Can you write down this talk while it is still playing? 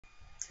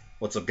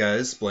What's up,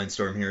 guys?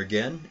 Blindstorm here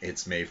again.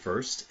 It's May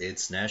 1st.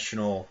 It's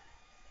National.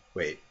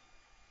 Wait.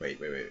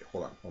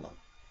 Hold on.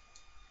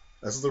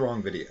 This is the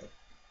wrong video.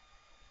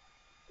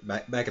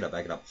 Back it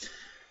up.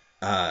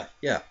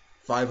 Yeah,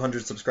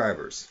 500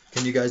 subscribers.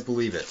 Can you guys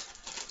believe it?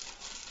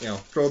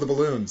 Throw the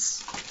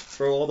balloons.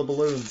 Throw all the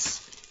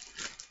balloons.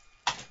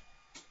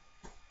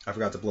 I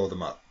forgot to blow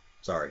them up.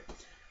 Sorry.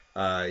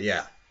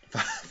 Yeah,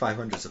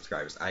 500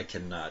 subscribers. I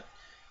cannot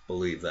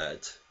believe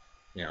that.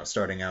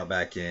 Starting out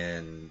back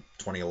in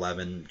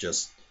 2011,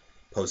 just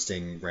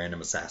posting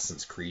random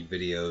Assassin's Creed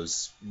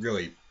videos,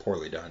 really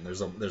poorly done.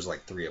 There's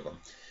like three of them.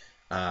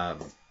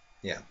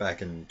 Yeah,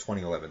 back in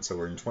 2011. So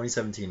we're in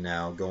 2017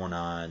 now, going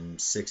on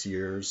 6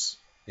 years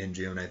in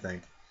June, I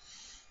think.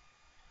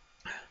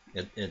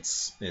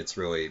 It's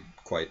really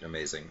quite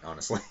amazing,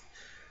 honestly.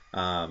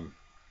 I'm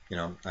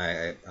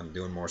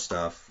doing more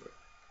stuff,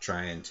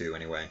 trying to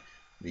anyway.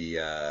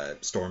 The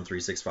Storm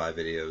 365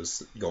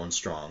 videos going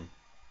strong,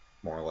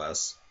 more or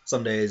less.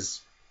 Some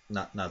days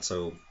not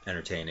so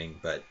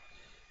entertaining, but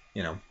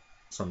you know,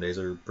 some days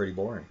are pretty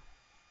boring.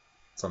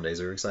 Some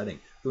days are exciting.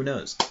 Who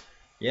knows?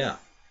 Yeah,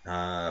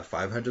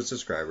 500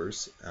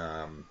 subscribers.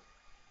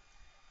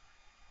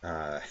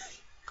 Uh,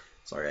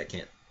 Sorry, I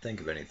can't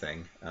think of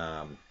anything.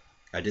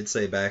 I did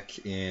say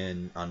back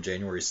in on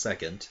January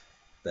 2nd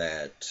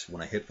that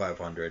when I hit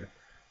 500,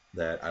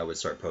 that I would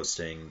start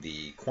posting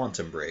the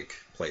Quantum Break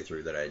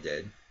playthrough that I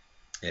did.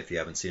 If you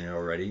haven't seen it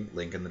already,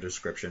 link in the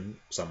description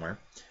somewhere.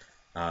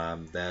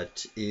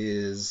 That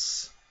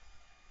is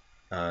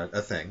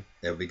a thing.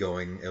 I'll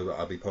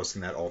be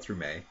posting that all through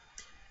May.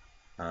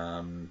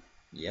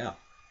 Yeah,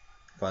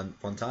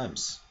 fun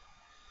times.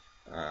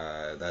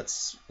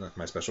 That's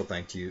my special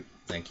thank you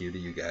to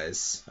you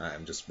guys.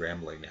 I'm just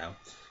rambling now.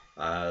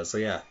 So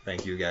yeah,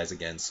 thank you guys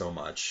again so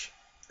much.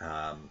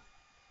 Um,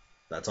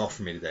 that's all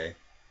for me today.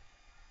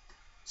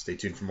 Stay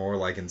tuned for more.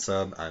 Like and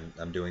sub.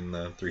 I'm doing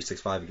the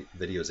 365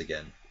 videos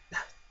again.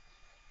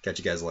 Catch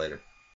you guys later.